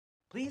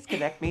Please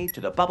connect me to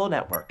the Bubble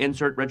Network.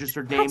 Insert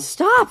registered name.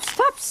 Stop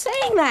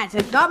saying that.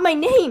 It's not my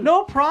name.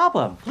 No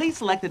problem. Please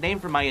select the name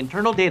from my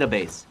internal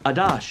database.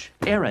 Adash,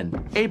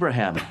 Aaron,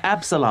 Abraham,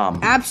 Absalom.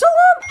 Absalom?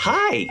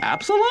 Hi,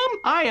 Absalom?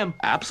 I am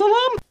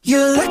Absalom.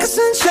 You're like a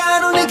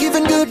sunshine, only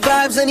giving good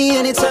vibes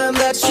anytime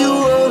that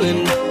you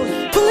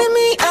rollin'. Pulling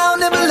me out,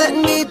 never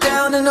letting me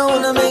down, and I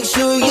wanna make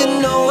sure you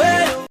know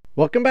it.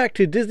 Welcome back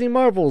to Disney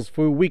Marvels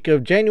for week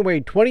of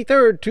January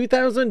 23rd,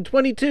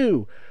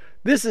 2022.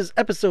 This is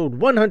episode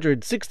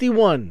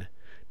 161.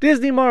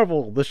 Disney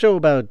Marvel, the show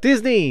about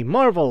Disney,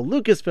 Marvel,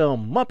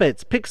 Lucasfilm,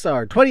 Muppets,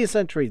 Pixar, 20th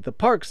Century, the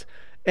parks,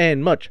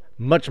 and much,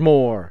 much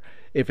more.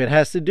 If it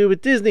has to do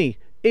with Disney,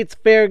 it's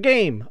fair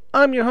game.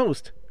 I'm your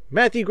host,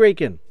 Matthew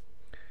Graykin.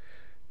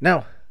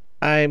 Now,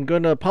 I'm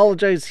going to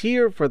apologize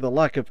here for the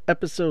lack of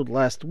episode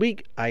last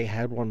week. I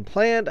had one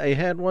planned, I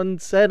had one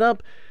set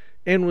up,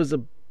 and was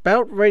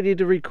about ready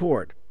to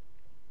record.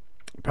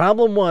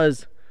 Problem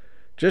was,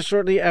 just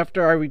shortly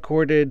after I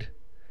recorded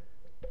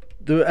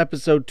the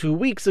episode 2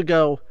 weeks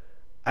ago,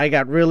 I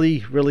got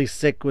really, really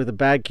sick with a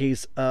bad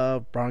case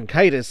of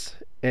bronchitis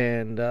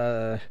and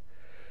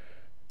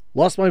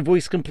lost my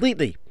voice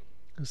completely.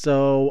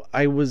 So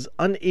I was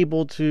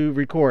unable to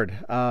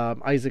record.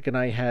 Isaac and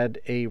I had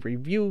a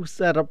review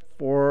set up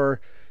for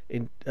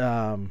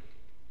the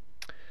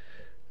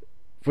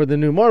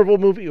new Marvel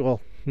movie.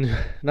 Well,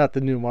 not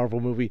the new Marvel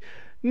movie.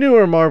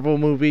 Newer Marvel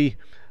movie,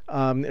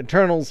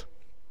 Eternals.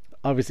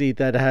 Obviously,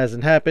 that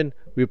hasn't happened.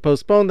 We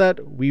postponed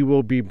that. We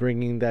will be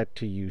bringing that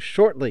to you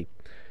shortly.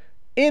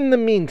 In the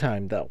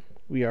meantime, though,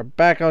 we are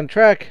back on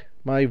track.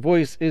 My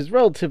voice is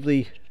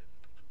relatively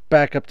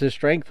back up to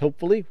strength,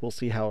 hopefully. We'll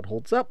see how it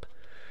holds up.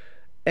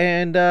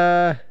 And,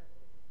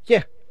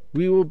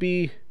 we will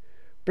be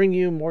bringing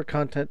you more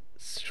content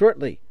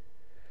shortly.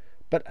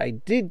 But I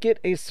did get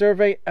a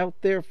survey out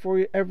there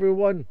for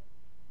everyone.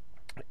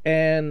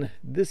 And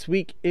this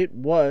week it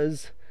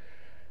was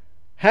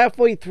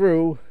halfway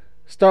through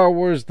Star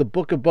Wars The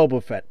Book of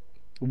Boba Fett.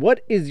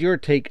 What is your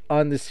take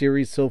on the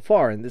series so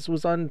far? And this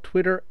was on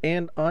Twitter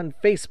and on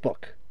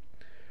Facebook.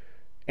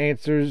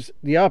 Answers,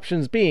 the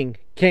options being,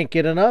 can't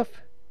get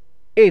enough,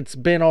 it's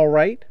been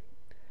alright,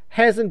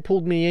 hasn't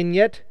pulled me in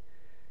yet,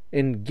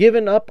 and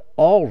given up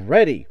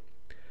already.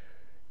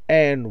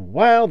 And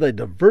wow, the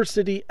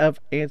diversity of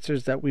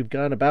answers that we've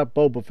got about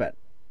Boba Fett.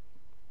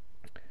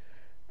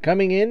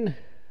 Coming in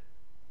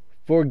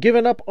for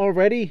given up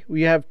already,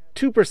 we have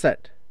 2%.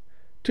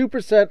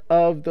 2%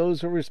 of those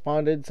who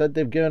responded said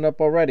they've given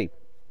up already.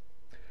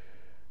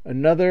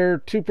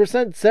 Another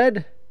 2%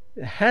 said,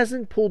 it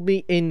hasn't pulled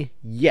me in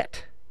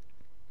yet.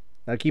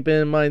 Now keep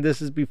in mind,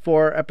 this is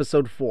before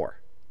episode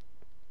 4.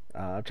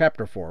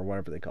 Chapter 4,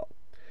 whatever they call it.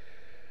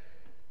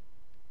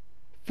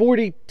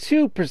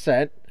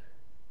 42%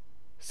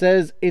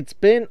 says it's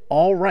been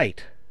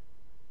alright.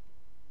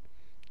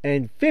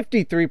 And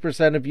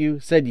 53% of you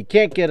said you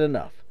can't get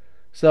enough.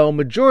 So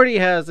majority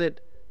has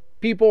it.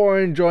 People are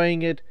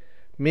enjoying it.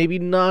 Maybe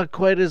not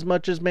quite as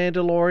much as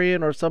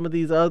Mandalorian or some of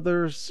these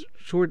other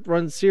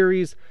short-run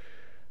series.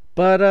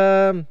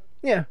 But,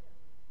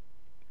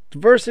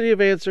 diversity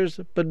of answers,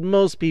 but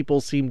most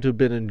people seem to have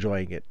been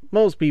enjoying it.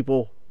 Most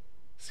people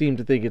seem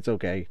to think it's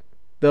okay,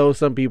 though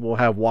some people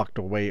have walked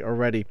away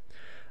already.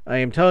 I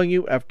am telling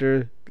you,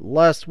 after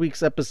last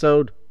week's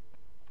episode,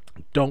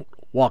 don't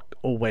walk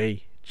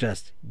away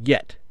just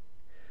yet.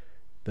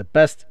 The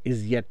best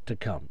is yet to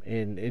come,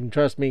 and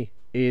trust me,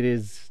 it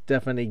is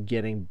definitely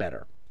getting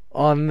better.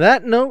 On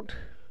that note,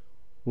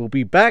 we'll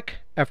be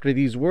back after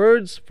these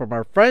words from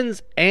our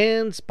friends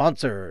and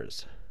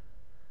sponsors.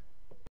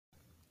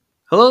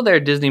 Hello there,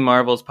 Disney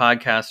Marvels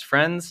podcast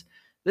friends.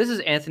 This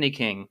is Anthony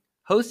King,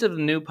 host of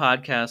the new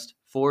podcast,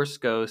 Force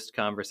Ghost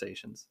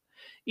Conversations.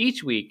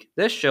 Each week,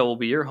 this show will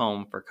be your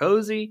home for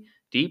cozy,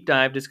 deep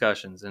dive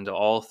discussions into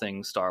all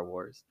things Star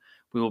Wars.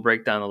 We will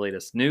break down the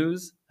latest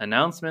news,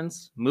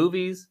 announcements,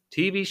 movies,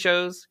 TV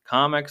shows,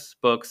 comics,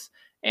 books,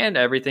 and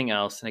everything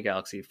else in a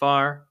galaxy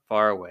far,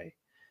 far away.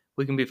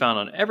 We can be found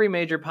on every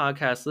major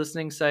podcast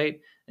listening site,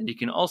 and you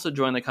can also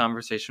join the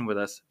conversation with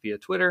us via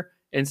Twitter,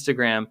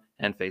 Instagram,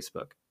 and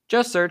Facebook.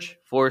 Just search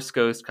Force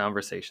Ghost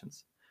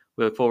Conversations.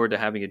 We look forward to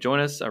having you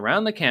join us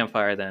around the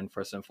campfire then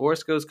for some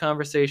Force Ghost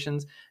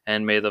conversations,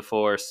 and may the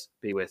Force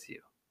be with you.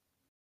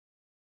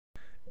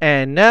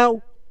 And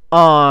now,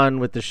 on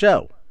with the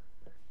show.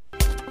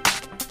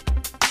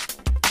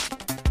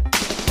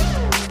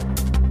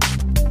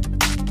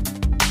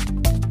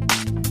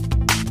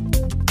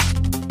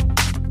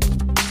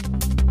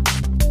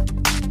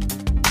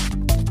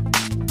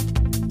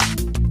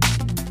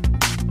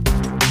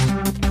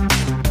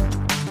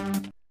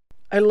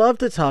 I love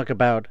to talk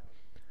about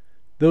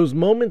those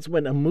moments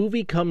when a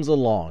movie comes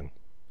along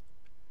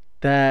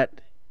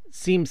that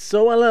seems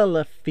so out of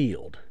left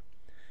field.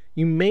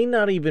 You may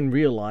not even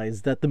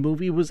realize that the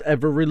movie was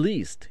ever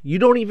released. You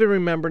don't even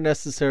remember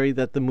necessarily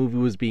that the movie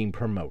was being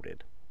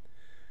promoted.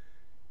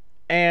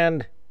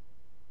 And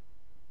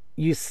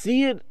you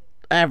see it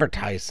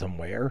advertised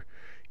somewhere,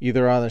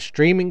 either on a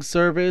streaming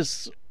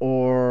service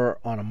or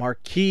on a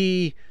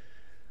marquee,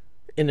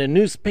 in a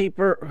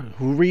newspaper.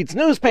 Who reads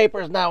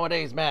newspapers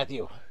nowadays,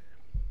 Matthew?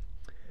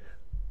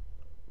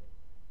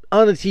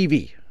 On the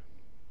TV,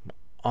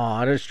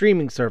 on a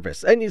streaming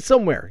service, and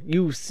somewhere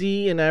you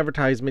see an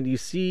advertisement, you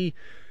see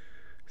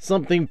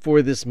something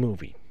for this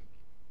movie,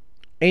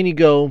 and you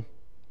go,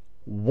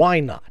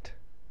 why not?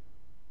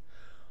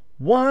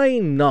 Why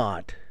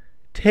not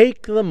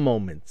take the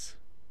moments,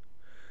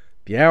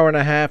 the hour and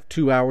a half,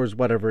 2 hours,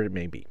 whatever it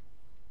may be,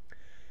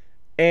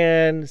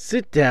 and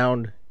sit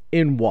down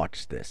and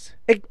watch this?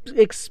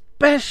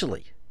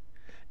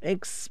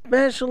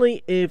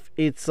 Especially if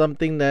it's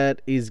something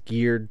that is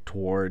geared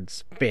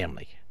towards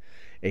family.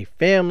 A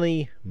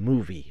family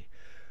movie,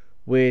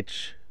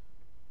 which,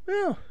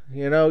 well,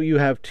 you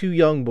have 2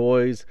 young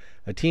boys,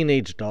 a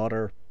teenage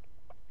daughter.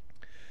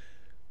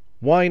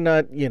 Why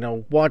not,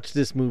 watch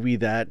this movie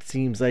that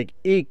seems like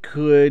it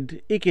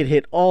could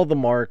hit all the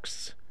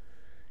marks,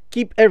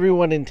 keep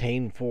everyone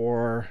entertained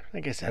for,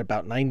 like I said,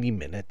 about 90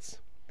 minutes,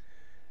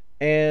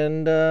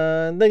 and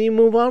then you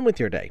move on with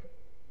your day.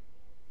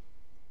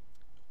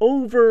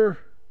 Over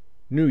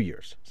New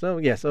Year's. So,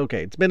 yes,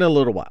 okay, it's been a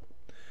little while.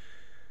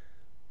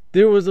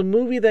 There was a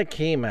movie that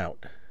came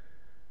out.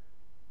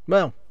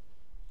 Well,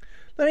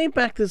 let me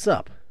back this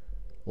up.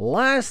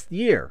 Last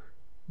year,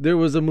 there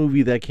was a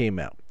movie that came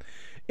out.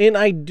 And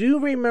I do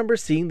remember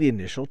seeing the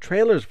initial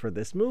trailers for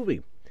this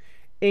movie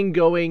and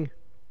going,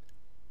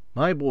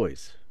 my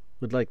boys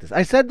would like this.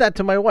 I said that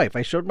to my wife.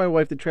 I showed my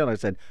wife the trailer. I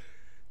said,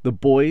 the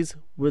boys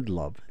would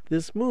love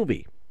this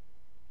movie.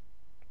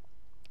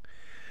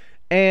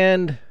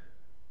 And,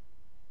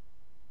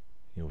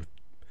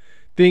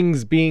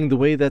 things being the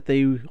way that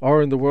they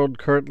are in the world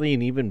currently,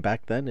 and even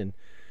back then in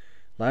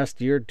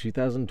last year,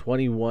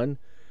 2021,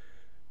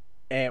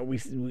 and we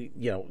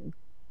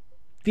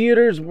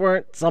theaters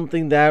weren't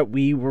something that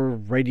we were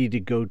ready to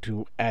go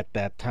to at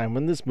that time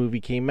when this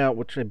movie came out,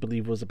 which I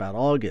believe was about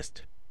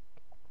August.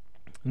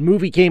 The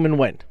movie came and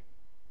went.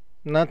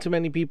 Not too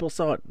many people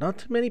saw it. Not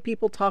too many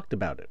people talked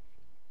about it.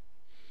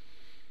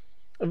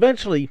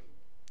 Eventually,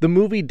 the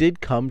movie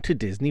did come to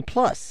Disney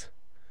Plus.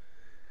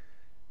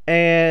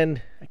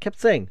 And I kept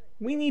saying,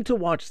 we need to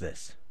watch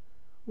this.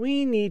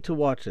 We need to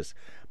watch this.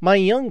 My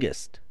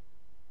youngest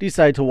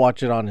decided to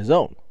watch it on his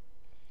own.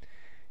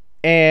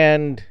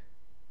 And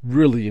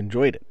really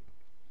enjoyed it.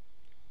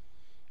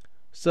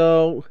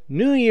 So,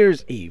 New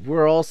Year's Eve,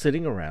 we're all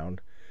sitting around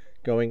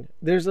going,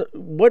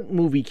 what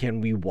movie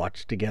can we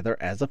watch together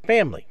as a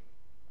family?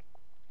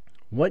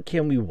 What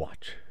can we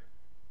watch?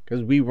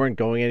 Because we weren't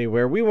going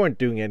anywhere. We weren't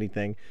doing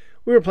anything.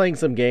 We were playing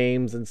some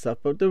games and stuff,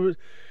 but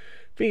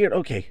figured,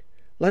 okay,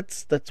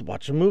 let's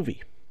watch a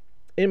movie.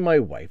 And my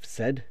wife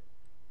said,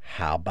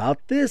 how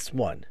about this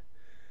one?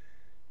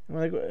 I'm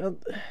like, well,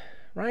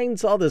 Ryan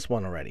saw this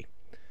one already.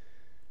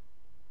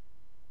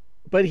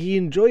 But he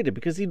enjoyed it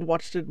because he'd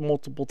watched it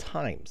multiple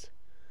times.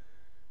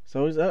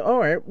 So he's like, all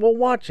right, we'll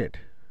watch it.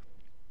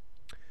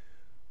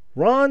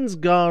 Ron's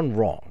Gone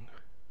Wrong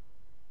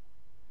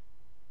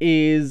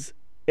is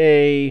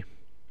it's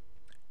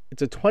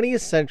a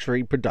 20th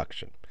century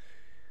production.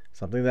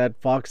 Something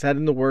that Fox had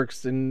in the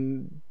works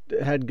and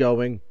had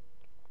going.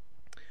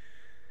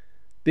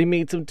 They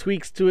made some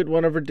tweaks to it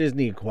whenever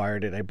Disney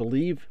acquired it, I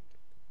believe.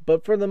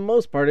 But for the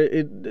most part,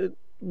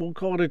 we'll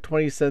call it a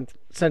 20th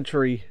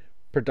century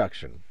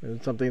production.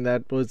 It's something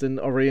that was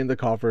already in the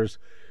coffers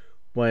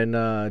when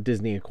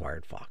Disney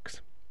acquired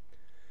Fox.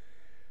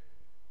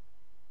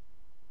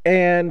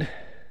 And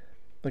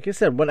like I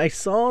said, when I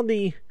saw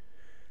the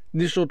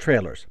initial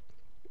trailers,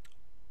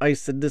 I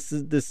said this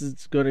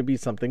is going to be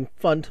something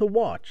fun to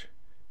watch.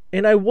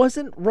 And I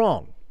wasn't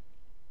wrong.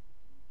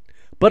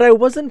 But I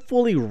wasn't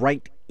fully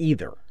right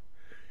either.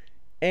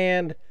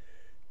 And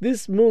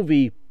this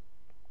movie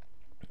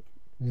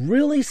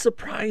really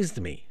surprised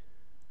me.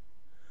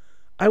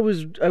 I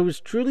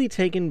was truly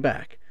taken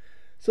back.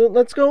 So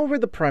let's go over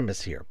the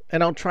premise here,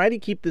 and I'll try to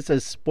keep this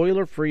as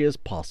spoiler-free as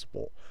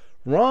possible.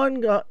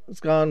 Ron's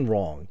Gone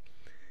Wrong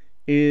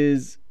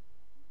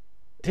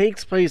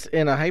takes place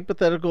in a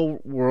hypothetical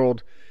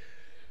world.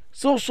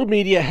 Social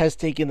media has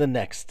taken the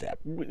next step.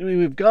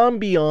 We've gone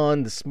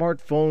beyond the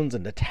smartphones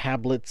and the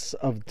tablets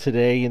of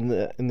today in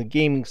the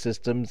gaming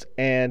systems,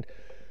 and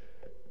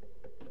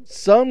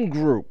some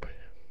group,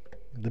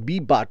 the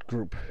Bebot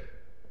group,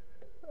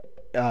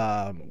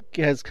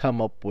 has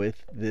come up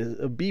with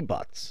the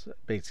Bebots,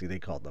 basically they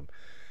called them.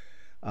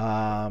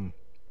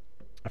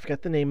 I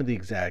forgot the name of the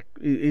exact.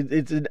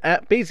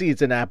 Basically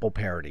it's an Apple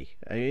parody.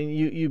 I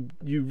mean,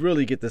 you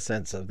really get the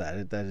sense of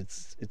that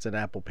it's an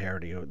Apple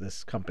parody of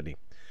this company.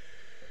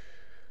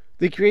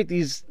 They create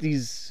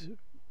these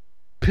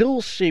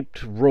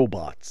pill-shaped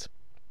robots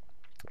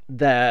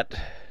that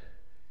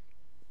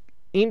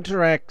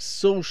interact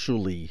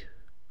socially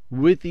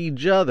with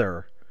each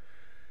other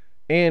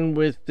and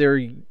with their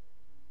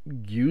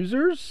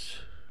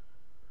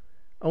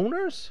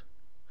owners,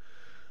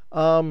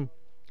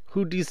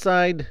 who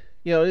decide,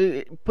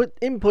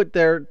 input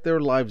their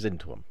lives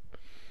into them.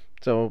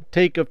 So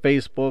take a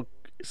Facebook,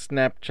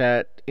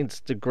 Snapchat,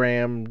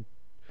 Instagram,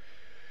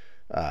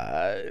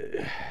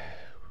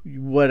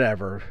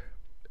 whatever,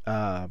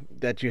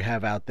 that you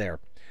have out there.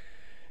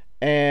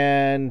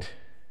 And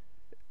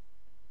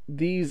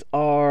these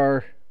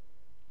are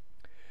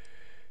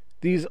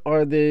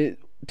the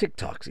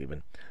TikToks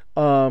even.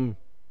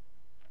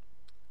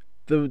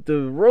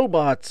 The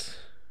robots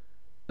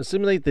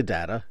assimilate the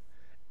data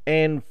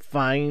and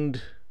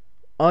find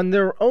on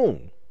their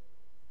own,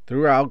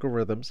 through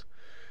algorithms,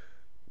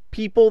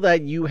 people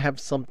that you have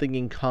something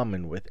in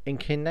common with and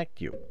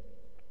connect you.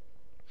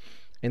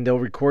 And they'll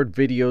record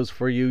videos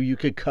for you. You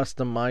could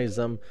customize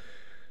them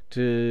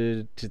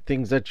to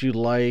things that you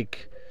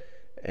like,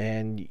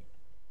 and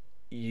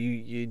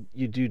you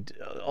do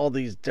all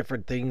these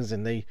different things,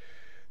 and they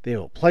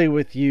will play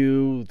with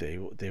you. They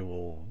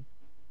will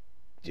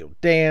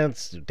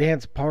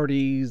dance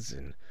parties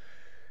and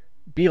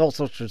be all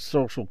sorts of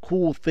social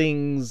cool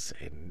things,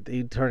 and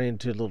they turn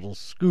into little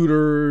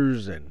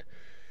scooters, and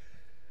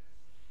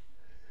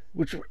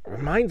which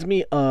reminds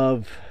me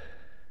of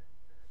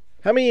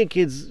how many of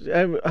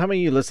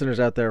you listeners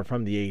out there are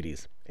from the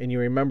 80s and you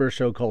remember a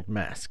show called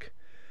Mask,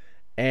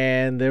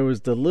 and there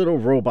was the little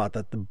robot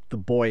that the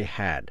boy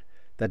had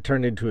that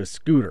turned into a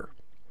scooter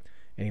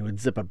and he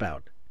would zip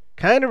about.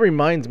 Kind of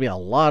reminds me a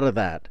lot of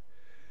that,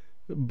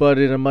 but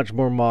in a much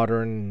more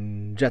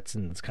modern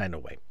Jetsons kind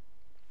of way.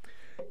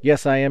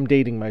 Yes, I am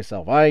dating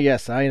myself.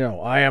 Yes, I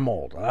know. I am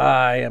old.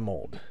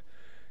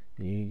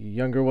 You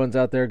younger ones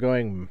out there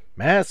going,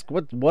 Mask?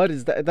 What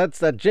is that? That's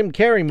that Jim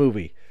Carrey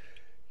movie.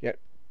 Yeah.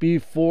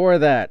 Before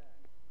that,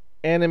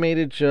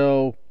 animated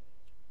show.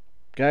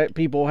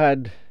 People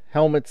had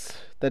helmets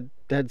that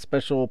had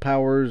special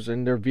powers,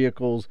 and their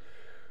vehicles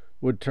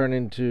would turn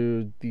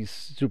into these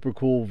super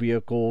cool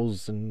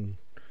vehicles and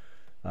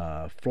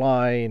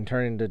fly and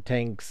turn into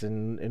tanks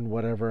and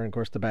whatever. And of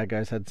course, the bad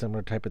guys had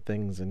similar type of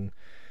things, and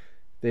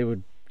they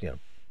would,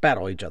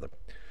 battle each other.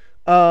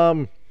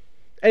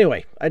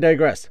 Anyway, I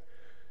digress.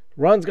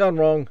 Ron's gone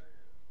wrong.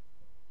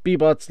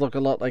 B-bots look a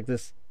lot like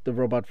the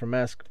robot from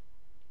Mask.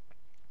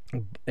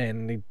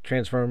 And they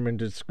transform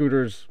into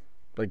scooters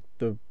like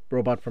the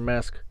robot from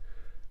Mask.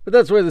 But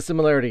that's where the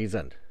similarities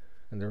end.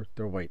 And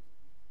they're white.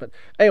 But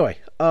anyway,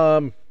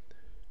 so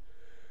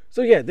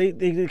yeah,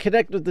 they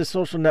connect with the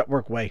social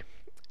network way.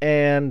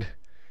 And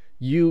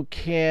you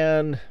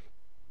can,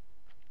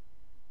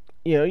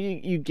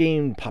 you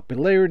gain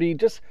popularity,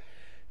 just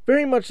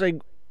very much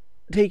like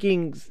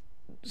taking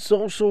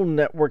social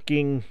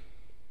networking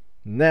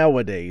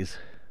nowadays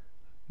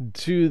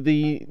to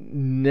the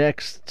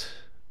next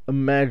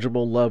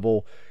imaginable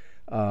level,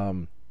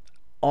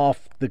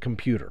 off the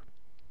computer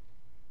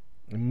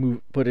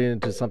and put it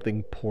into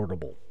something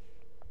portable,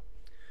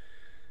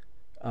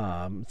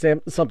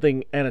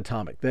 something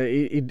anatomic.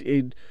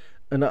 It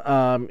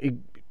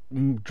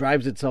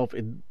drives itself,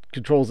 it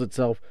controls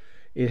itself,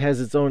 it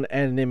has its own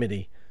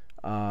anonymity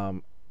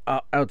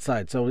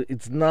outside. So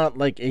it's not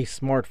like a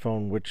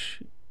smartphone,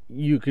 which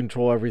you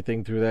control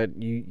everything through that.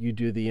 You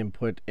do the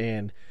input,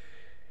 and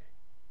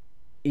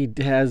it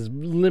has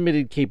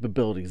limited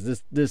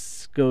capabilities.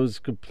 This goes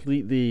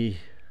completely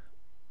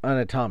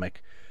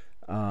unatomic,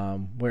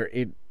 where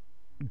it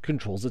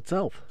controls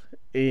itself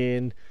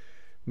and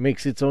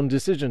makes its own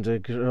decisions.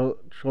 It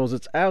controls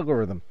its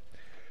algorithm.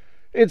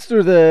 It's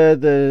through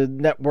the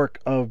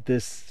network of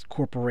this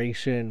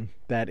corporation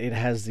that it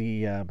has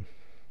the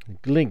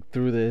link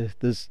through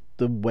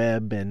the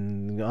web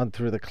and on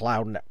through the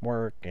cloud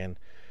network and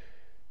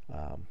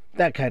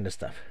that kind of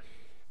stuff.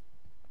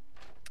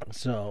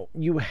 So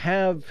you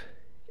have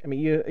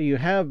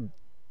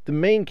the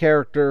main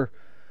character,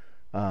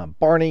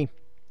 Barney,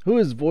 who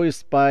is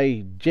voiced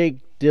by Jake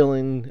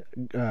Dylan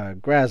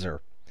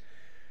Grazer.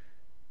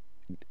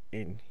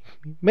 It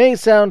may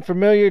sound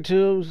familiar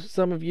to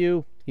some of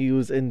you. He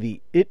was in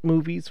the It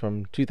movies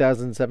from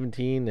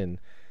 2017 and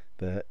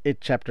the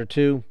It Chapter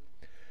 2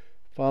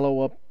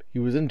 follow-up. He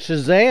was in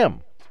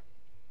Shazam,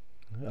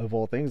 of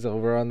all things,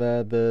 over on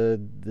the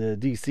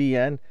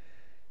DCN.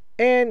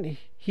 And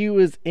he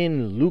was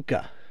in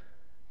Luca.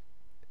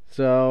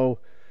 So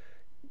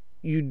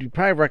you'd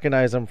probably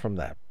recognize him from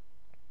that.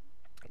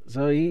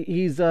 So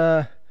he's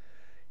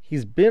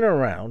been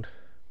around,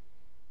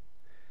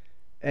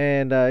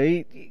 and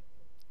he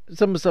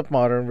some stuff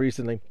modern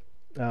recently.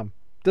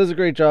 Does a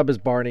great job as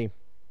Barney.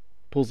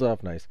 Pulls it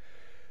off nice.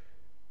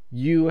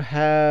 You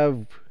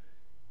have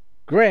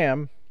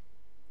Graham,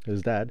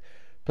 his dad,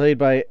 played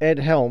by Ed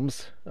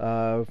Helms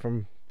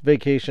from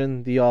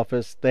Vacation, The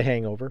Office, The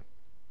Hangover.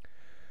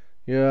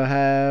 You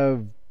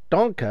have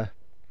Donka,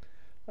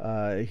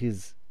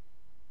 his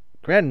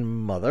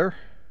grandmother,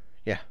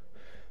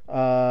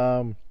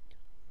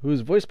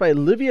 who's voiced by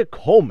Olivia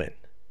Colman,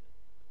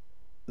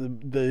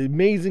 the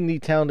amazingly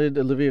talented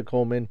Olivia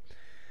Colman.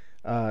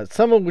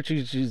 Some of which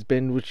she's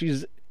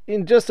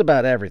in just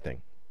about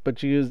everything, but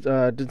she did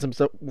some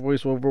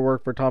voiceover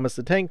work for Thomas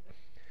the Tank.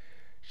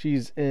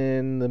 She's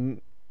in the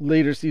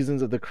later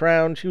seasons of The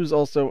Crown. She was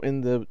also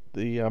in the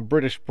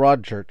British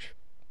Broadchurch,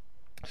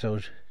 so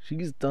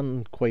she's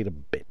done quite a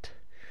bit.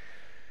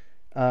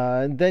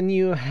 And then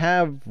you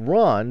have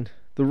Ron,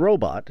 the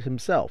robot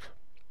himself,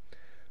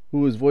 who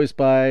was voiced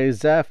by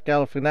Zaf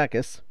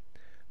Galifianakis.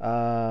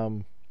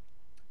 Bob's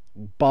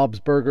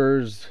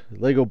Burgers,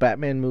 Lego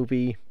Batman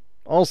movie,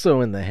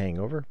 also in The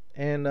Hangover,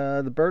 and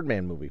the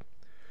Birdman movie.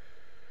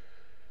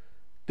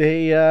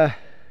 So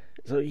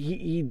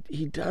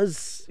he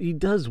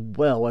does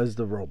well as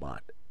the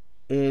robot,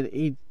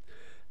 and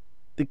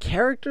the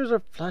characters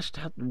are fleshed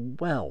out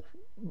well.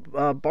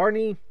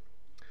 Barney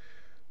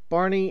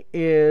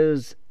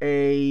is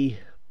a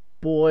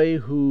boy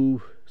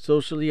who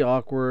socially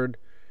awkward.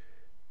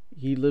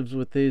 He lives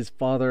with his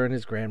father and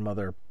his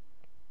grandmother.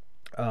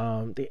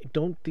 I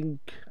don't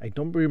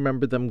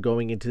remember them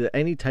going into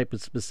any type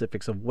of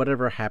specifics of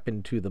whatever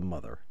happened to the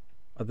mother,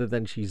 other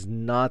than she's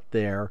not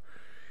there,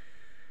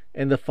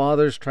 and the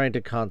father's trying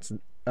to trying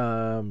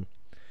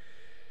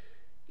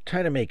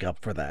to make up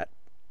for that,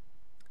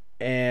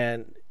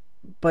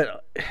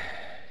 but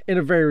in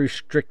a very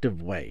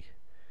restrictive way.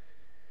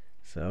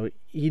 So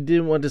he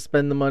didn't want to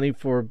spend the money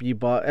for a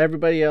Bebop.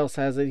 Everybody else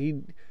has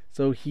it.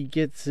 So he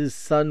gets his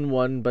son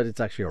one, but it's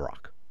actually a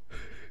rock,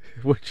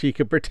 which he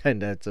could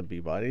pretend that's a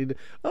Bebop.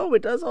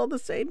 It does all the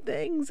same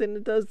things, and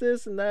it does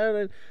this and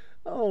that,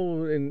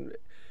 and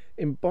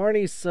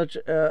Barney's such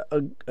a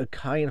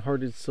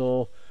kind-hearted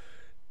soul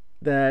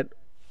that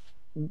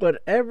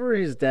whatever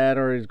his dad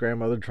or his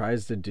grandmother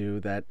tries to do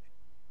that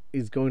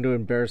is going to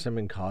embarrass him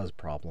and cause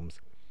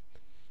problems,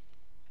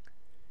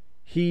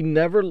 he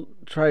never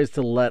tries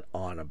to let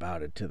on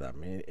about it to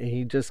them.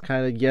 He just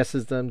kind of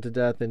yeses them to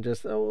death and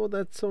just, oh,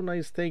 that's so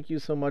nice, thank you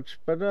so much,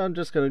 but I'm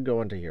just going to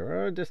go into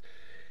here.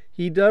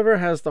 He never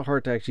has the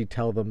heart to actually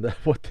tell them that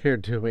what they're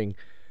doing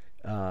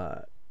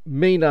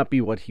may not be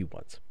what he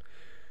wants.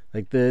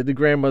 Like the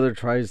grandmother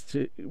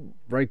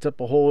writes up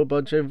a whole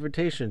bunch of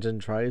invitations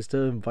and tries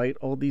to invite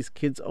all these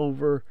kids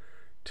over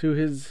to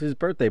his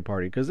birthday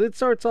party, because it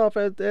starts off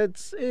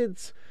as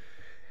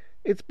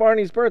it's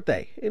Barney's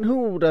birthday, and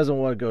who doesn't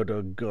want to go to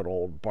a good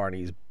old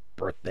Barney's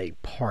birthday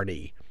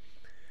party?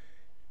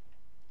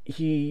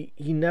 He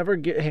never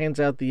hands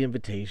out the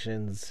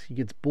invitations. He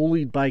gets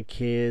bullied by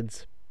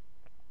kids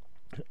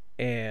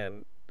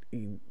and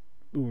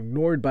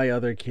ignored by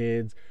other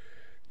kids.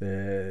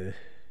 The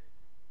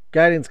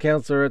guidance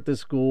counselor at the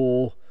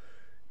school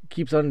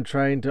keeps on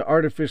trying to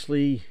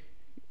artificially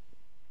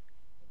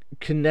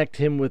connect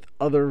him with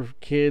other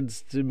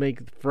kids to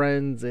make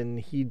friends,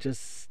 and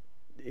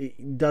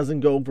it doesn't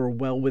go over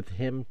well with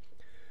him.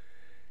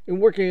 In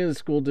working in the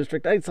school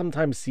district, I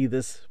sometimes see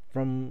this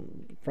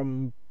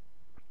from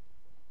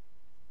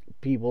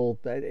people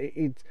that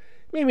it's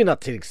maybe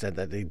not to the extent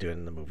that they do it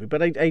in the movie,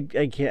 but I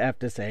can't have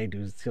to say I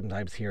do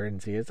sometimes hear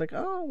and see. It's like,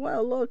 oh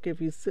well, look,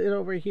 if you sit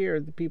over here,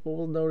 the people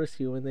will notice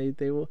you, and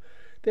they'll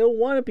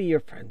want to be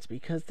your friends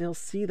because they'll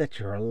see that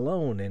you're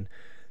alone, and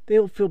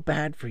they'll feel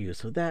bad for you.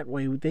 So that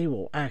way, they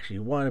will actually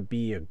want to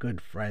be a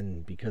good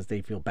friend because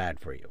they feel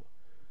bad for you.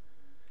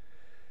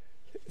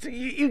 So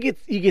you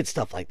get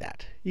stuff like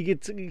that. You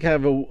get kind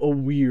of a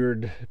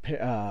weird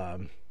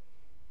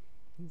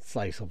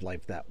slice of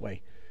life that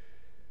way.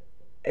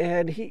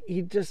 And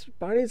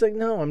Barney's like,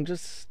 no, I'm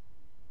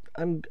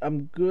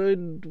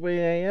good the way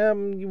I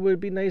am. It would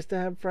be nice to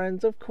have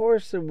friends. Of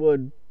course it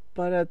would.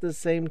 But at the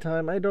same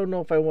time, I don't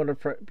know if I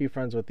want to be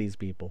friends with these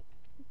people.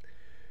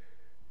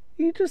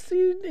 He's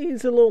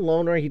a little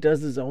loner. He does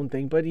his own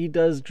thing, but he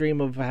does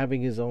dream of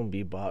having his own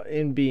Bebop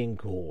and being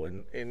cool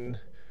and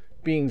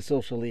being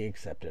socially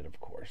accepted, of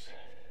course.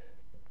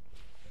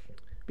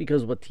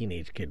 Because what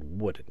teenage kid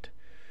wouldn't?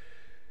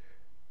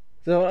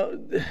 So,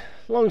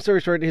 long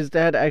story short, his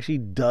dad actually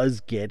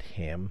does get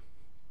him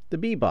the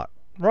Bebop,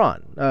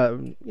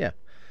 Ron. Yeah.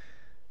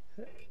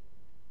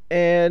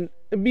 And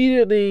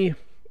immediately,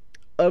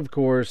 of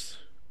course,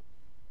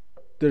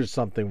 there's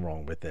something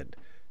wrong with it.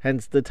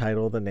 Hence the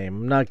title of the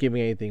name. I'm not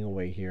giving anything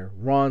away here.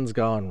 Ron's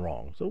gone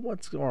wrong. So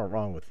what's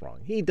wrong with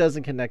Ron? He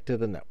doesn't connect to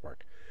the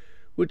network,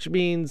 which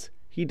means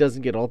he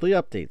doesn't get all the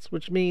updates,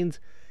 which means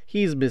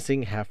he's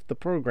missing half the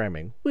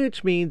programming,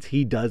 which means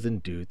he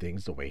doesn't do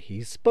things the way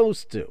he's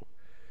supposed to.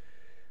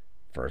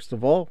 First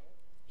of all,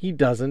 he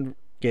doesn't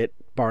get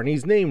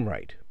Barney's name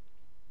right.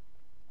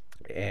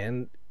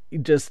 And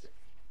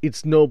it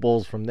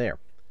snowballs from there.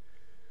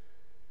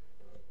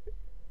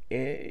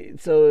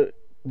 So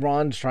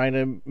Ron's trying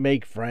to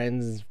make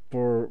friends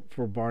for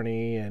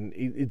Barney, and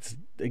it's,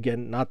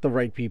 again, not the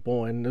right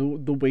people,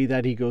 and the way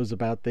that he goes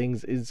about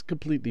things is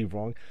completely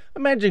wrong.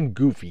 Imagine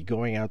Goofy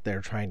going out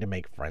there trying to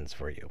make friends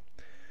for you.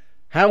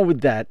 How would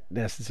that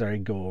necessarily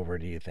go over,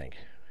 do you think?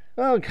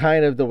 Well,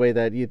 kind of the way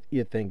that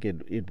you think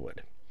it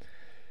would.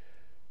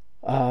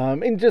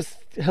 And just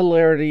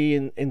hilarity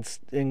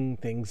and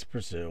things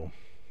pursue.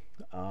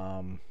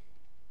 And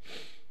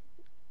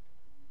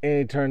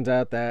it turns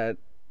out that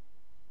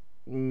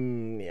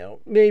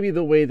maybe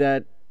the way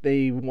that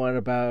they went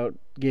about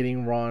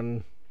getting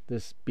Ron,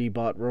 this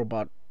Bebop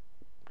robot,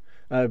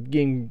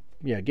 getting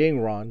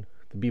Ron,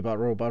 the Bebop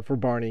robot for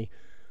Barney,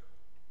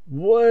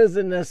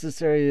 wasn't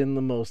necessarily in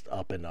the most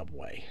up and up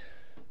way.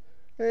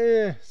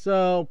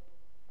 So,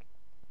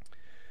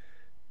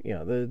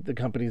 the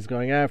company's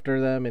going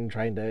after them and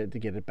trying to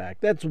get it back.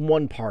 That's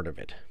one part of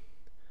it.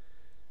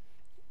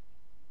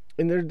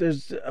 And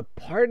there's a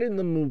part in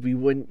the movie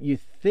when you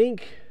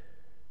think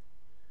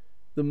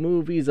the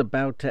movie's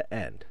about to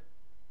end,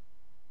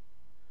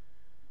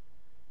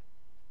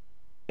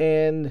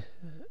 and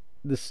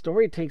the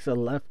story takes a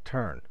left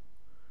turn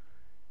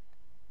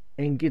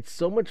and gets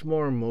so much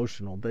more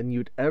emotional than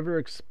you'd ever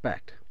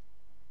expect.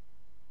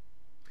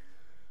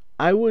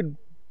 I would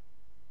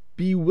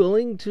be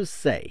willing to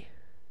say,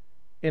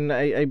 and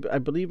I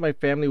believe my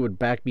family would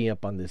back me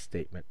up on this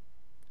statement,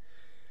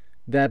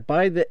 that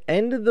by the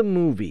end of the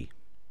movie,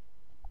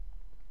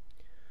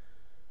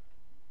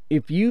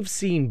 if you've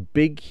seen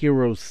Big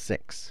Hero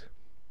 6,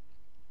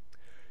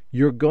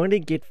 you're going to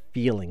get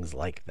feelings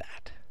like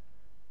that.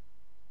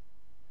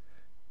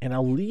 And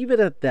I'll leave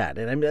it at that.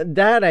 And I mean,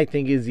 that I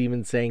think is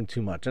even saying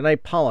too much. And I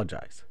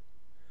apologize.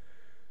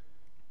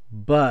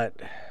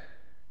 But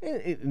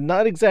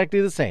not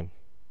exactly the same.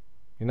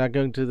 You're not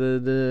going to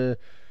the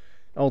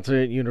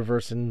alternate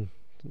universe and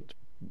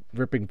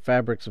ripping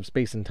fabrics of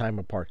space and time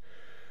apart.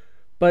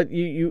 But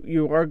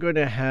you are going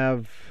to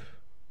have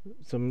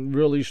some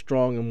really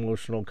strong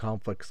emotional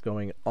conflicts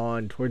going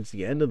on towards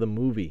the end of the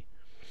movie.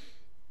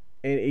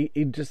 And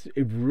it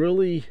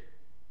really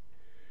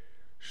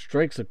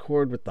strikes a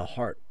chord with the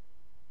heart.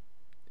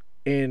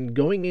 And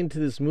going into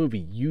this movie,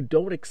 you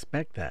don't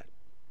expect that.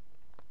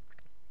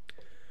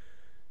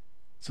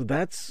 So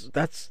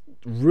that's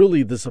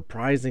really the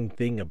surprising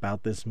thing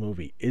about this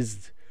movie,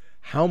 is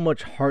how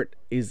much heart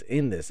is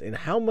in this, and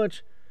how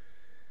much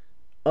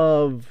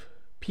of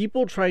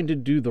people trying to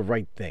do the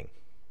right thing.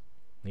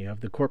 You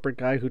have the corporate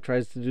guy who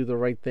tries to do the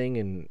right thing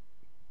and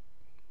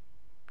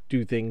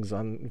do things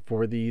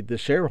for the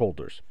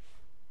shareholders.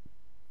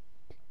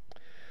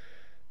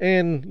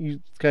 And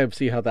you kind of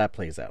see how that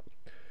plays out.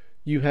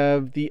 You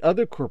have the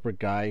other corporate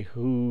guy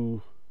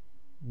who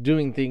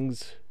doing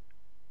things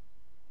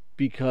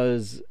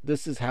because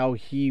this is how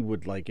he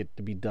would like it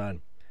to be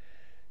done.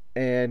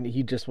 And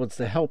he just wants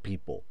to help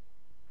people.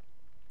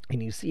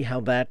 And you see how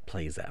that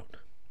plays out.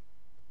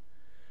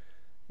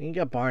 And you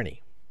got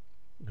Barney,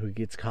 who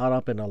gets caught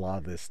up in a lot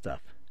of this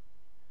stuff.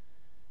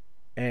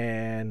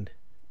 And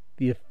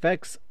the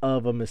effects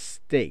of a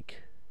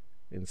mistake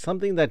in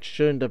something that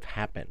shouldn't have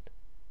happened,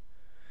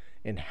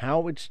 and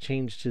how it's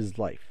changed his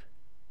life.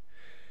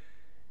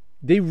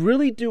 They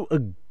really do a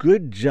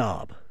good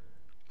job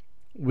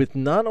with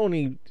not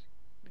only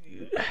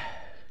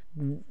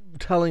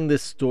telling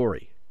this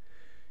story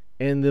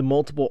and the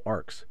multiple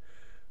arcs,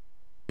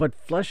 but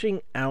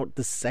fleshing out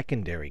the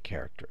secondary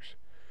characters.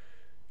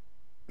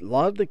 A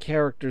lot of the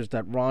characters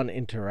that Ron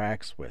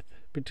interacts with,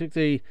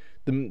 particularly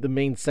the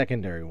main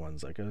secondary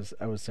ones, like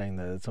I was saying,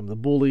 that some of the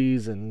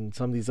bullies and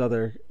some of these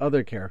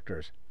other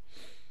characters,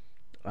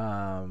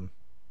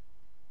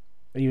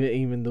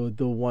 even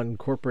the one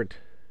corporate,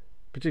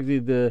 particularly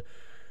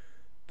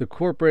the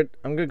corporate,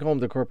 I'm gonna call him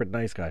the corporate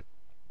nice guy.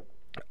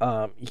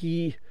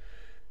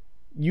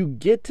 You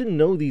get to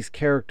know these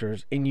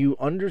characters and you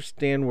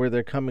understand where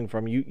they're coming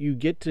from. You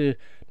get to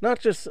not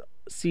just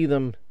see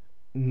them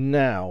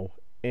now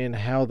and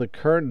how the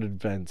current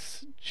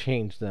events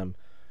change them,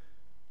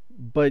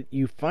 but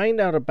you find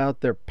out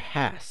about their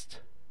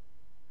past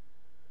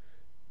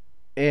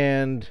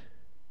and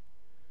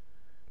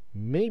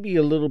maybe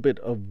a little bit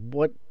of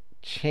what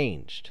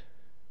changed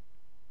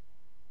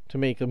to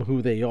make them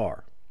who they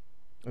are,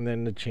 and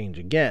then to change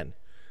again.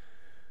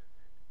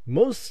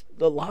 A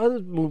lot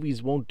of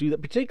movies won't do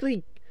that,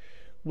 particularly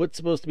what's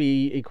supposed to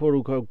be a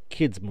quote-unquote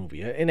kids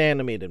movie, an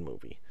animated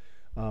movie,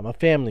 a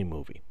family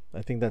movie.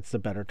 I think that's the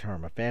better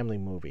term, a family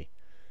movie.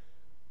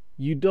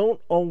 You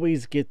don't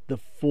always get the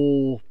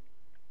full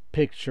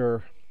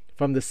picture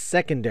from the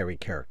secondary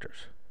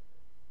characters.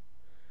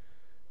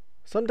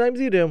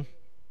 Sometimes you do,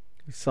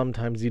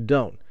 sometimes you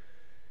don't.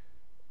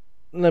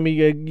 Let me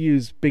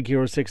use Big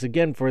Hero 6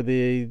 again for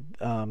the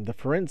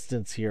for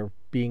instance here,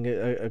 being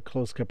a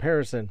close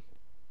comparison.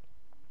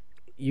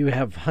 You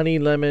have Honey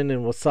Lemon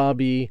and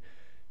Wasabi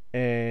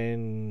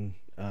and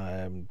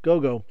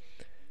Go-Go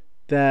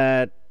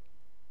that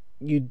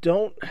you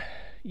don't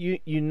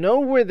you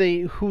know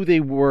who they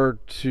were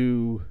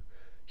to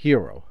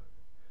Hero.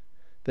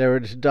 They were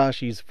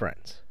Tadashi's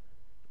friends.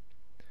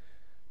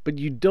 But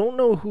you don't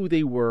know who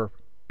they were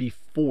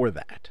before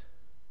that.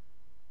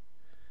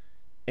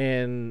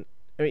 And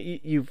I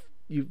mean,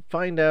 you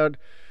find out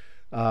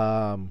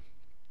I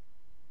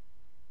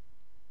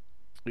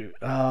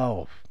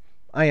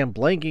am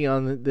blanking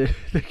on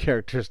the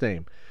character's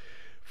name.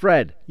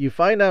 Fred. You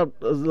find out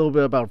a little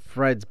bit about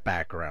Fred's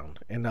background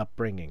and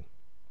upbringing.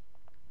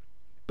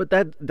 But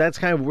that's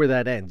kind of where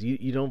that ends.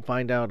 You don't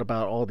find out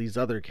about all these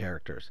other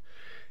characters.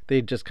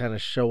 They just kind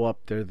of show up,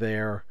 they're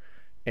there,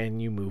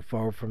 and you move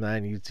forward from that,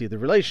 and you see the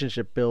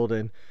relationship build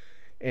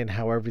and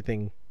how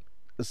everything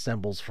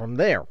assembles from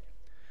there.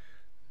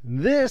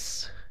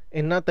 This,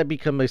 and not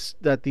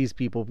that these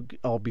people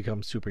all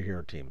become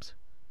superhero teams.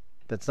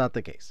 That's not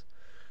the case.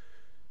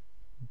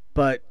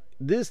 But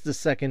the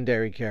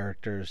secondary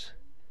characters,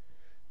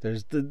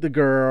 there's the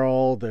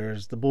girl,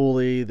 there's the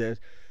bully,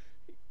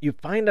 you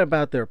find out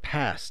about their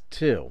past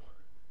too.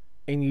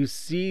 And you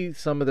see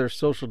some of their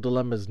social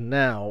dilemmas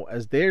now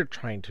as they're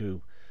trying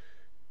to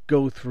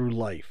go through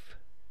life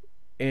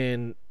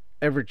in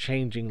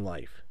ever-changing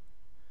life.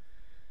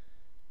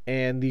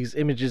 And these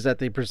images that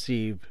they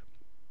perceive,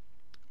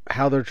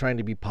 how they're trying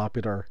to be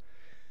popular,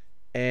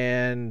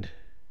 and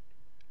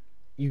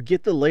you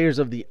get the layers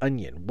of the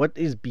onion. What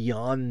is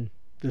beyond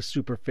the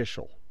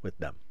superficial with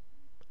them?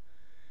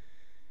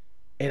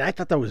 And I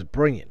thought that was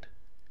brilliant.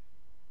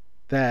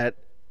 That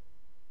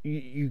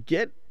you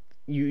get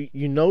you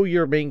know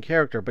your main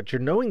character, but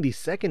you're knowing these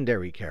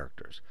secondary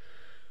characters,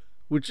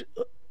 which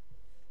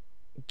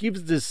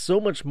gives this so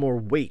much more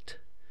weight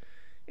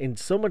and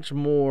so much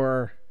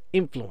more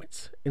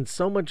influence and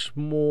so much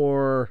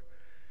more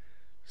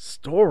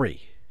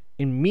story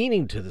and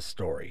meaning to the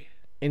story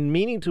and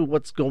meaning to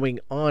what's going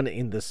on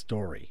in the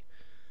story.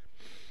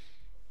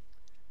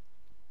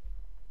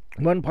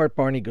 One part,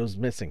 Barney goes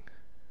missing,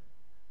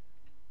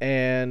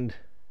 and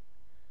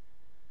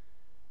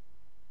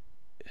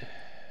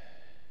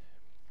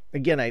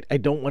again, I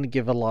don't want to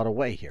give a lot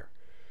away here,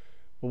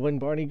 but when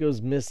Barney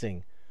goes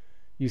missing,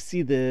 you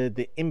see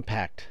the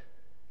impact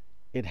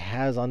it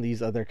has on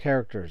these other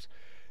characters,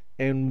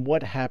 and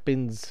what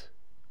happens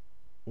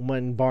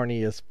when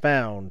Barney is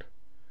found.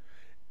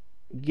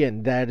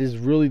 Again, that is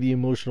really the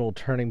emotional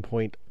turning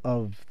point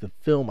of the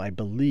film, I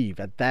believe.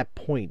 At that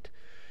point,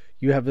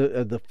 you have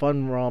the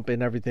fun romp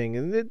and everything,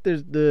 and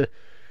there's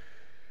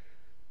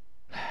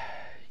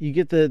you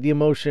get the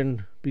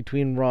emotion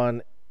between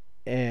Ron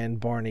and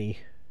Barney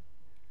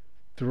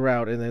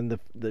throughout, and then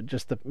the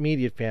just the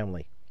immediate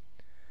family.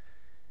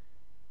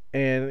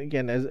 And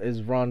again,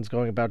 as Ron's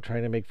going about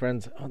trying to make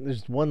friends,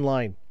 there's one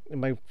line,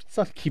 and my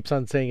son keeps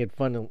on saying it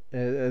fun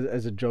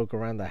as a joke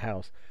around the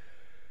house,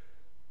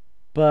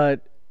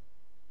 but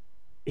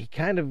he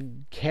kind of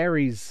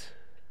carries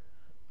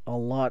a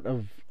lot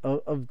of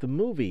the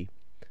movie,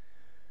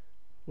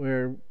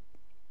 where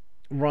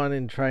Barney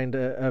and trying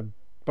to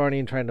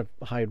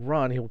hide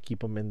Ron, he'll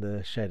keep him in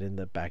the shed in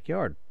the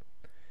backyard.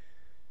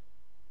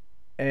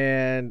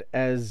 And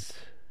as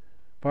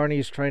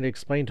Barney's trying to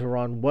explain to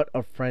Ron what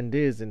a friend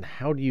is and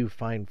how do you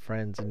find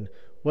friends and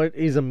what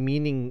is a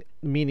meaning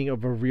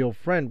of a real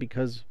friend,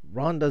 because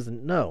Ron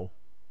doesn't know.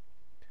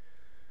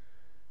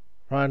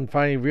 Ron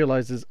finally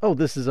realizes, oh,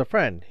 this is a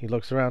friend. He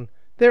looks around.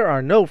 There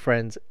are no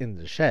friends in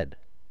the shed.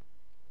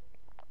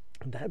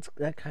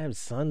 That kind of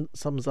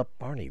sums up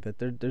Barney, that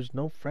there's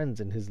no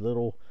friends in his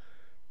little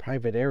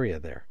private area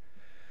there.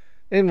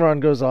 And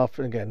Ron goes off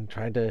again,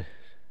 trying to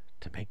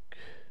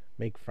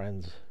make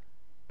friends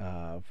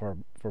for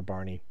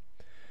Barney,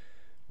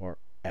 or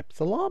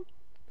Epsilon,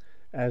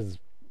 as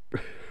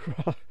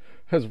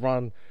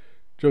Ron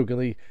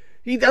jokingly,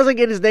 he doesn't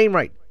get his name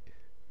right.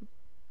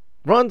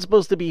 Ron's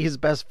supposed to be his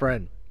best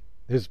friend,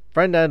 his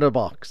friend out of the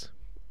box,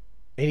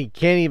 and he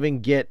can't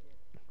even get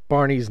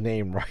Barney's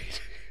name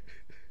right.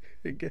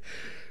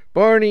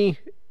 Barney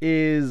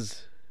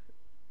is,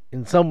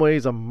 in some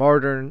ways, a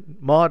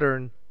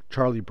modern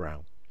Charlie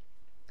Brown.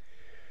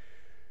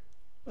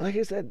 Like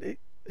I said,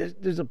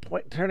 there's a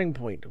turning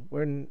point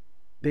when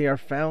they are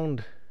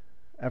found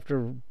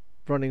after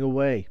running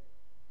away,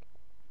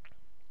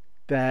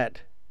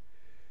 that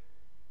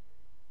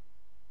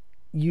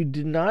you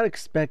did not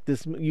expect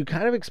this. You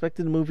kind of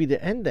expected the movie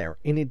to end there,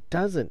 and it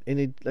doesn't. And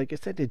it, like I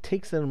said, it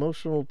takes an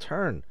emotional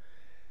turn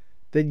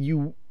that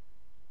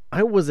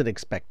I wasn't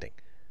expecting.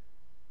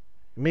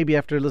 Maybe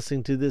after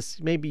listening to this,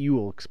 maybe you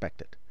will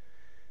expect it.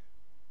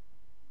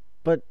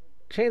 But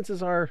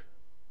chances are,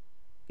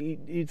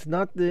 it's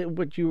not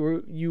what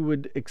you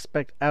would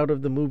expect out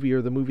of the movie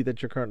or the movie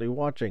that you're currently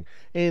watching,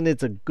 and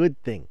it's a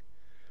good thing.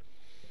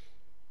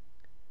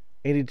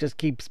 And it just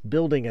keeps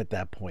building at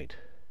that point.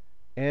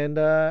 And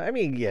I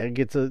mean, yeah,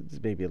 it's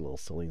maybe a little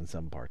silly in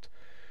some parts,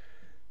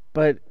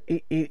 but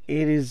it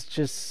is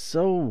just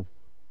so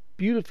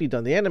beautifully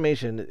done. The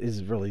animation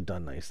is really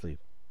done nicely.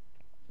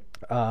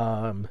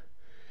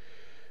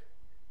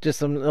 Just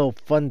some little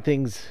fun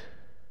things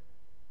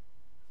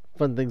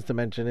to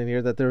mention in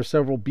here, that there are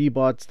several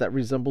B-bots that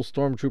resemble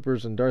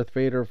stormtroopers and Darth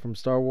Vader from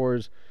Star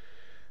Wars,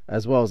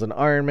 as well as an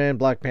Iron Man,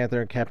 Black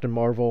Panther, and Captain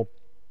Marvel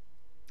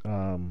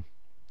from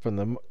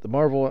the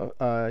Marvel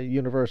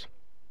universe.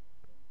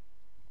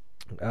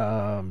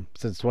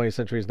 Since 20th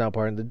Century is now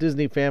part of the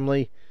Disney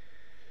family,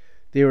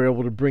 they were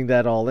able to bring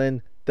that all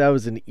in. That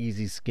was an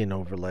easy skin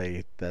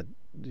overlay that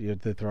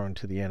they throw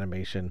into the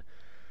animation.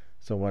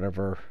 So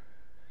whatever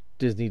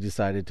Disney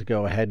decided to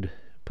go ahead,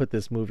 put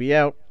this movie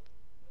out,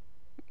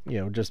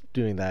 just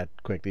doing that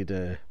quickly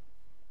to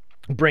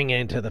bring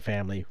into the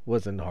family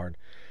wasn't hard.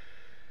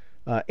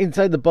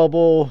 Inside the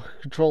Bubble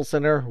Control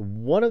Center,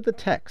 one of the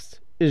techs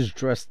is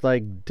dressed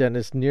like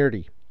Dennis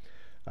Neardy,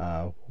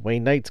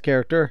 Wayne Knight's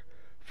character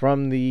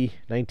from the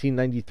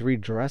 1993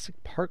 Jurassic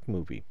Park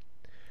movie,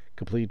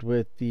 complete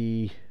with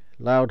the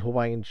loud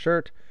Hawaiian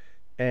shirt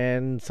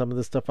and some of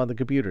the stuff on the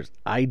computers.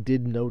 I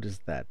did notice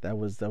that. That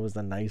was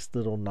a nice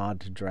little nod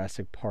to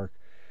Jurassic Park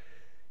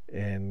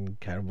and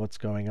kind of what's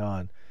going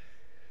on.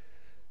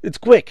 It's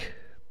quick,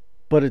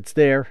 but it's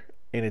there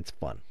and it's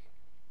fun.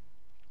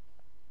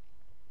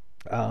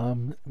 I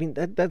mean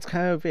that's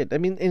kind of it. I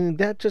mean, and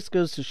that just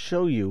goes to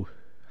show you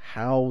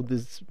how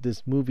this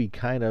movie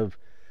kind of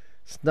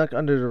snuck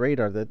under the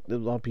radar, that a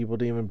lot of people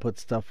didn't even put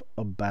stuff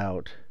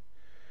about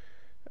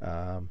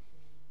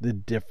the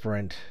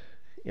different,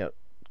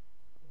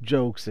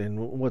 jokes and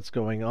what's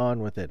going on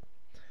with it.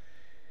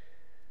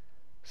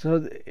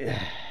 So,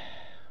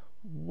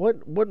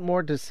 what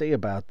more to say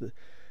about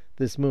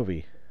this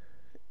movie?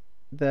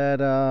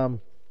 That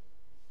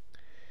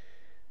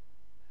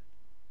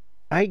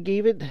I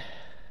gave it.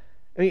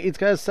 I mean, it's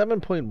got a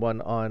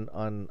 7.1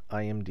 on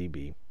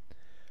IMDb.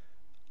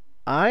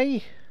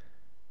 And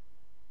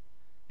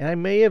I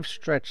may have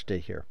stretched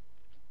it here,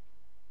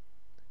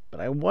 but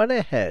I went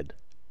ahead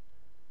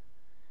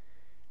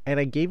and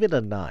I gave it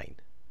a 9.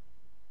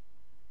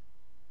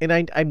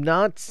 And I'm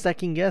not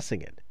second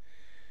guessing it,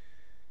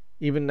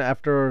 even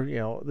after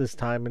this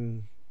time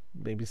and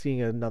maybe seeing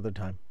it another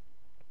time.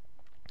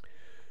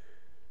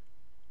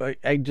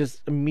 I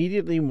just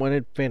immediately, when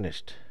it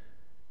finished,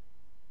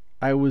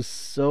 I was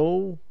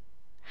so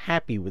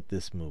happy with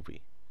this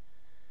movie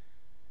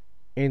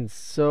and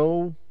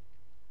so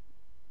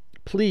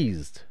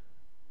pleased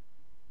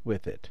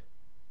with it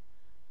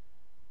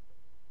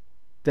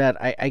that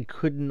I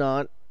did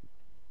not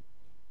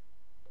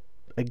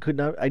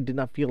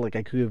feel like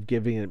I could have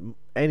given it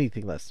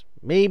anything less.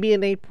 Maybe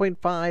an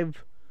 8.5,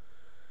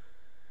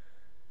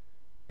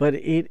 but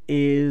it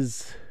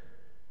is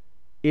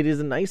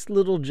a nice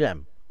little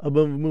gem of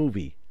a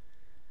movie.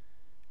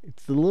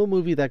 It's the little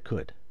movie that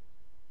could.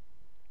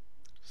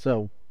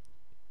 So,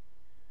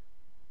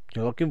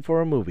 you're looking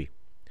for a movie,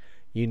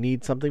 you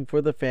need something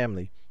for the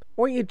family,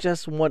 or you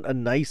just want a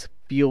nice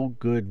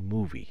feel-good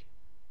movie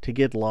to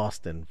get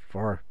lost in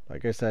for,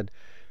 like I said,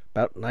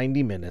 about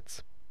 90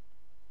 minutes.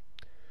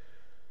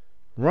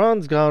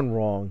 Ron's Gone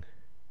Wrong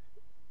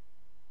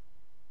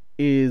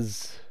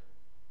is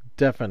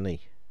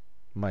definitely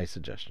my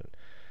suggestion.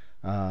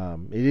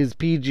 It is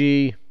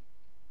PG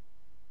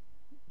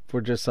for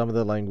just some of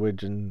the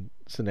language and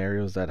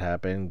scenarios that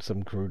happen,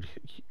 some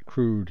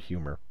crude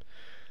humor.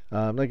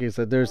 Like I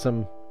said, there's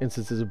some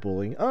instances of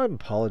bullying. I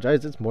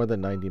apologize, it's more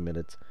than 90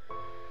 minutes.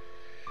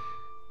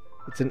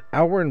 It's an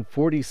hour and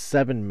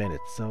 47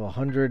 minutes, so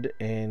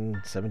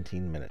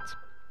 117 minutes.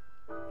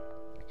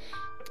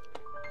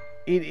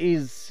 It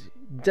is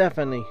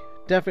definitely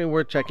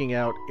worth checking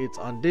out. It's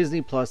on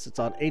Disney Plus, it's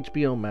on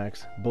HBO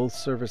Max. Both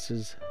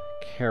services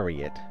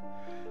carry it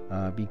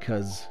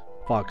because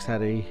Fox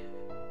had a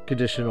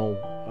conditional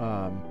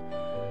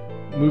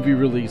movie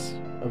release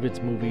of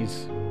its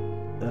movies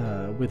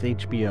with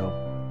HBO.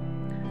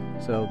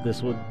 So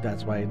that's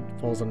why it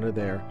falls under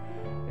there.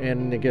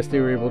 And I guess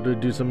they were able to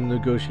do some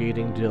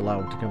negotiating to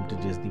allow it to come to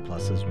Disney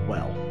Plus as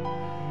well.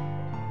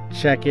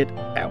 Check it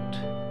out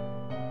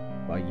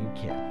while you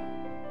can.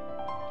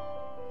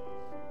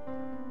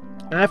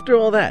 After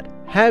all that,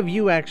 have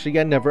you actually,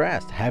 I never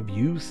asked, have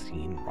you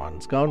seen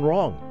Ron's Gone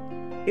Wrong?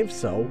 If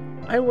so,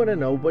 I want to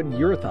know what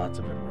your thoughts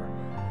of it were.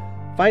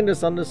 Find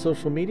us on the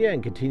social media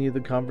and continue the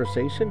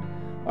conversation.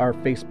 Our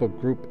Facebook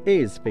group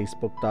is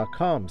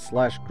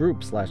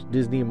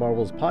facebook.com/group/Disney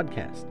Marvels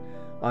Podcast.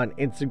 On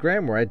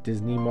Instagram, we're at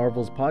Disney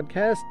Marvels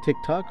Podcast,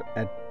 TikTok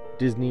at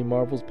Disney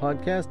Marvels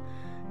Podcast,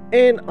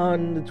 and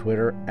on the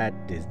Twitter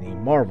at Disney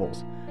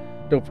Marvels.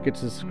 Don't forget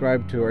to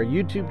subscribe to our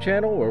YouTube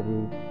channel, where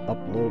we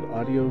upload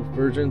audio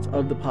versions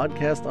of the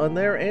podcast on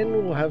there, and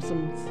we'll have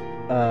some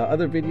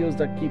other videos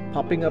that keep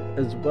popping up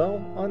as well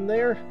on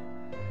there.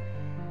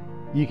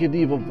 You can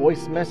leave a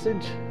voice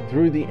message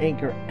through the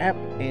Anchor app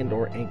and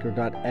or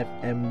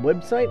Anchor.fm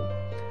website.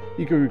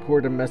 You can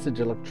record a message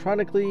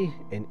electronically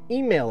and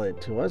email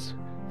it to us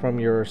from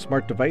your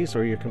smart device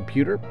or your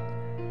computer.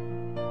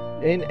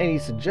 And any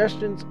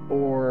suggestions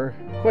or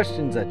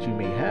questions that you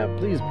may have,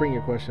 please bring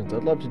your questions.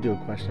 I'd love to do a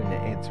question and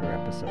answer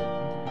episode.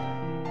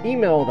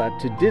 Email that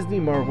to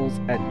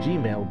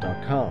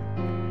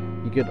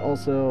disneymarvels@gmail.com. You can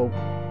also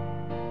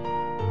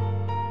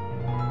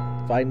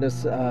find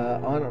us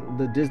on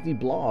the Disney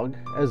blog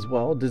as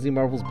well. Disney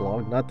Marvels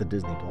blog, not the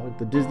Disney blog,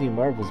 the Disney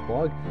Marvels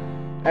blog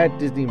at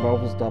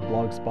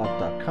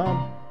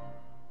disneymarvels.blogspot.com.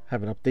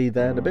 Haven't updated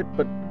that in a bit,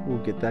 but we'll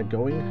get that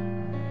going.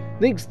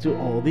 Links to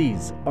all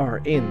these are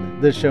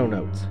in the show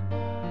notes.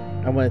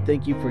 I want to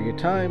thank you for your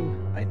time.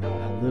 I know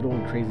how little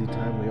and crazy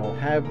time we all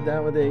have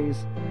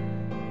nowadays,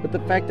 but the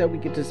fact that we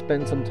get to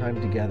spend some time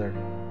together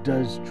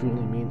does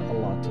truly mean a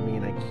lot to me,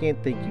 and I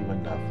can't thank you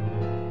enough.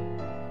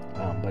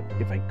 But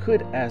if I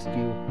could ask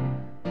you,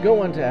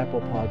 go onto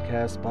Apple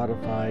Podcasts,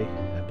 Spotify,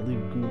 I believe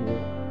Google,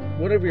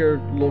 whatever your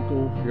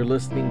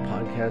listening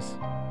podcast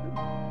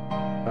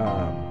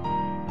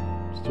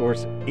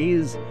source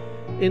is,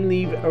 and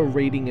leave a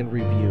rating and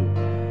review.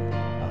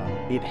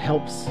 It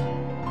helps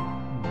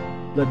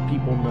let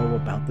people know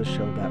about the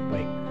show that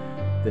way.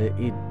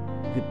 The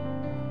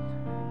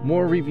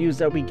more reviews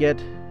that we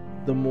get,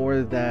 the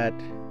more that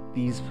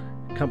these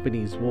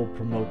companies will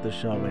promote the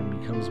show, and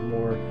becomes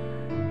more,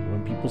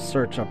 when people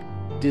search up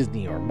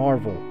Disney or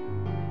Marvel,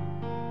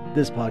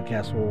 this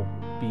podcast will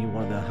be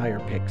one of the higher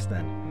picks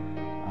then.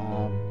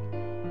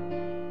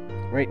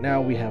 Right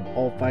now we have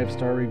all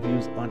 5-star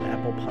reviews on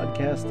Apple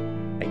Podcast.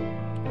 I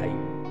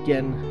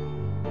again,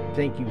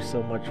 thank you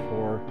so much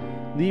for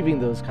leaving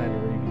those kind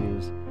of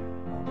reviews.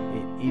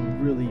 It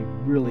really,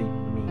 really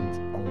means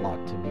a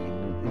lot to me.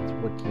 It's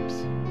what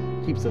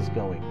keeps us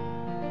going.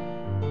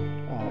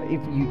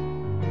 If you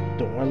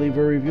don't want to leave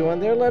a review on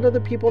there, let other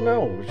people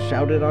know.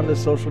 Shout it on the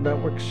social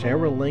network.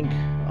 Share a link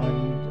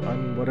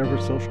on whatever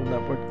social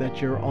network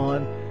that you're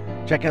on.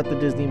 Check out the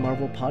Disney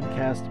Marvel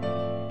podcast.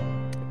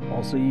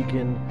 Also, you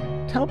can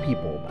tell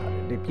people about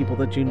it. The people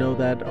that you know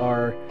that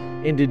are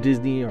into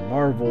Disney or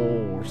Marvel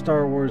or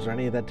Star Wars or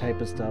any of that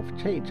type of stuff.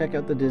 Hey, check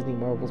out the Disney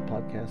Marvels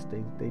podcast.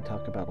 They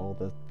talk about all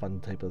the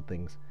fun type of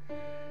things.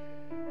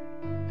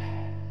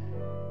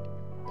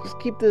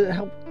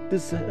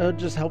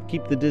 Just help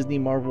keep the Disney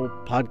Marvel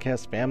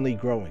podcast family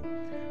growing,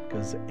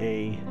 because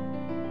a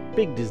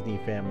big Disney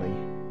family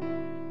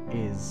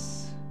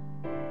is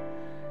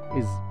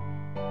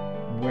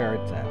where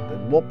it's at.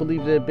 And won't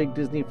believe that a big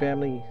Disney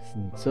family,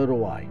 and so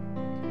do I.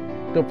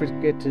 Don't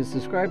forget to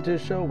subscribe to the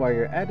show while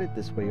you're at it.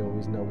 This way you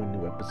always know when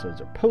new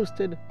episodes are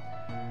posted.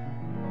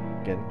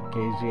 Again,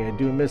 occasionally I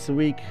do miss a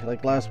week,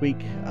 like last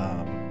week.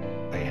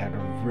 I had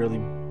a really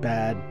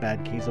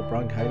bad case of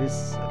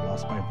bronchitis. I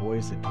lost my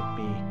voice. It took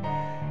me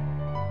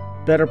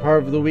better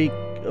part of the week,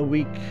 a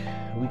week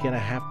and a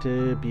half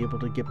to be able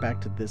to get back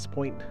to this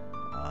point.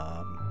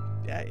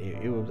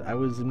 I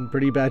was in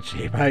pretty bad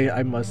shape.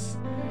 I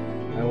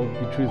will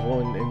be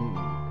truthful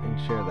and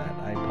share that.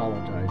 I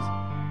apologize.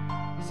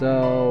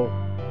 So,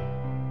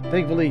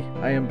 thankfully,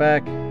 I am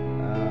back.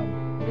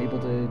 Able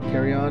to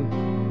carry on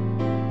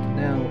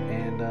now,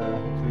 and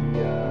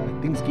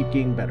hopefully things keep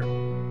getting better.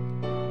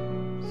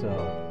 So,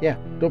 yeah,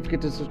 don't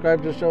forget to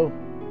subscribe to the show.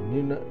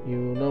 You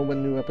know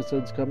when new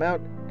episodes come out.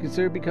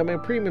 Consider becoming a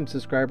premium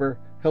subscriber.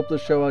 Help the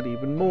show out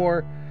even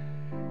more.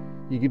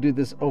 You can do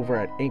this over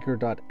at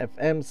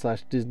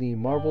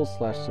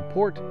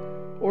anchor.fm/DisneyMarvel/support,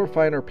 or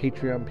find our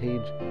Patreon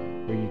page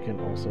where you can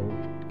also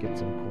get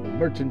some cool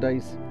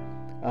merchandise.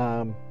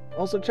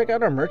 Also, check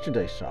out our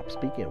merchandise shop.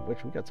 Speaking of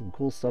which, we got some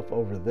cool stuff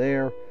over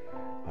there.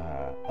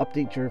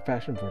 Update your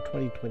fashion for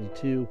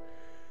 2022.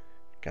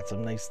 Got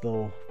some nice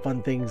little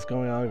fun things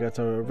going on. We got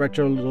some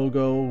retro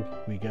logo.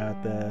 We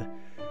got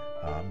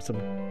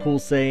some cool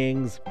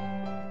sayings.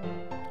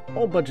 A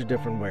whole bunch of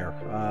different wear.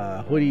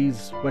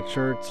 Hoodies,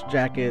 sweatshirts,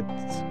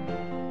 jackets,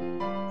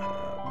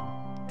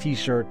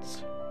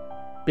 t-shirts,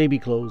 baby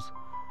clothes.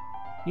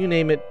 You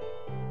name it,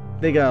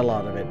 they got a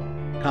lot of it.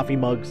 Coffee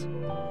mugs.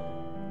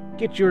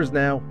 Get yours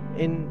now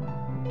and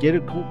get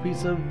a cool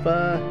piece of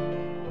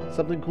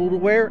something cool to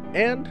wear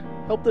and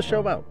help the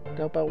show out.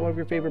 Help out one of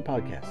your favorite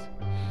podcasts.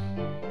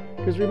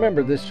 Because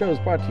remember, this show is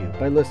brought to you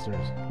by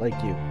listeners like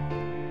you.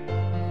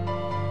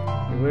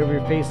 And whatever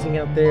you're facing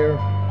out there,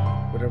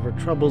 whatever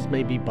troubles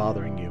may be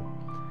bothering you,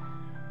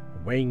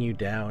 weighing you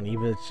down,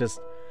 even if it's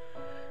just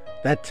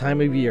that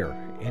time of year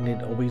and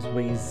it always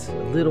weighs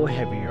a little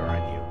heavier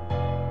on you,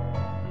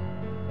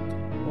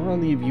 I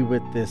want to leave you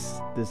with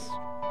this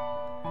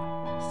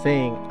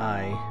saying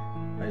I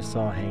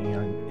saw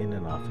hanging in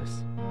an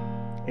office.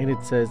 And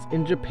it says,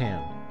 in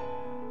Japan,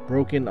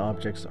 broken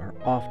objects are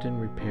often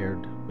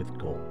repaired with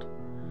gold.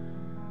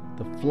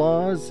 The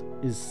flaws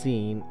is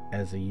seen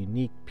as a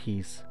unique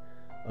piece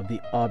of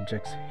the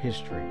object's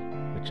history,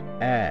 which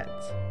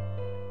adds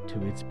to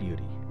its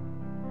beauty.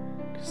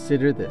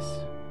 Consider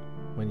this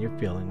when you're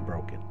feeling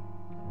broken.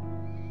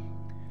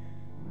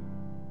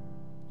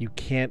 You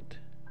can't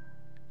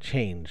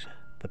change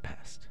the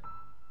past,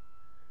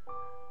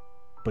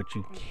 but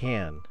you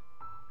can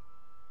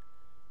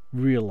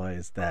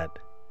realize that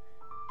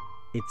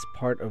it's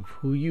part of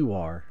who you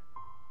are,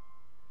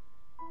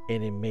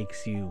 and it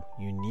makes you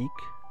unique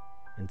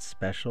and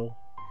special,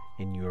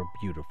 and you're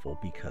beautiful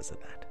because of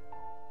that.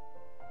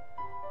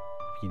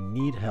 If you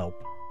need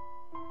help,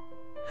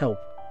 help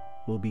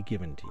will be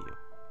given to you,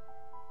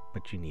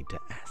 but you need to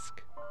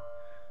ask.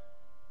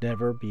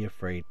 Never be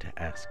afraid to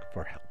ask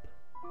for help.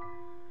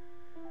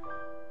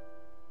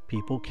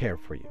 People care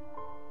for you.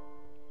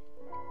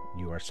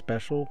 You are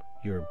special,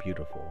 you're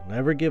beautiful.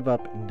 Never give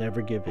up and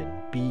never give in.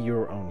 Be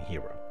your own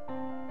hero.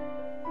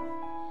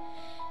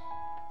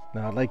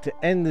 Now I'd like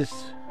to end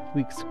this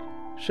week's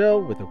show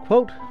with a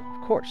quote,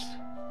 of course,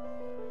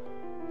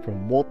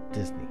 from Walt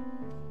Disney.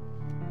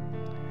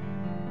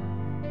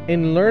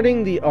 In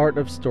learning the art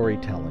of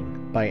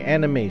storytelling by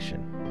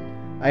animation,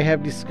 I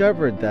have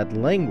discovered that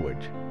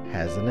language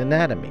has an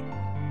anatomy.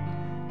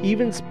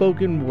 Even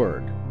spoken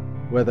word,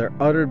 whether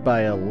uttered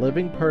by a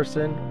living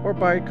person or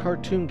by a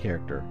cartoon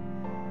character,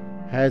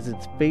 has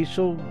its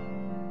facial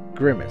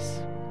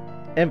grimace,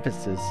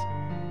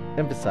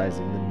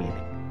 emphasizing the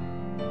meaning.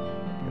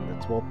 And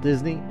that's Walt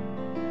Disney.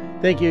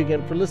 Thank you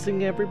again for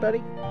listening,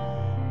 everybody,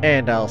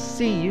 and I'll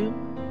see you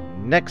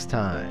next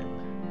time.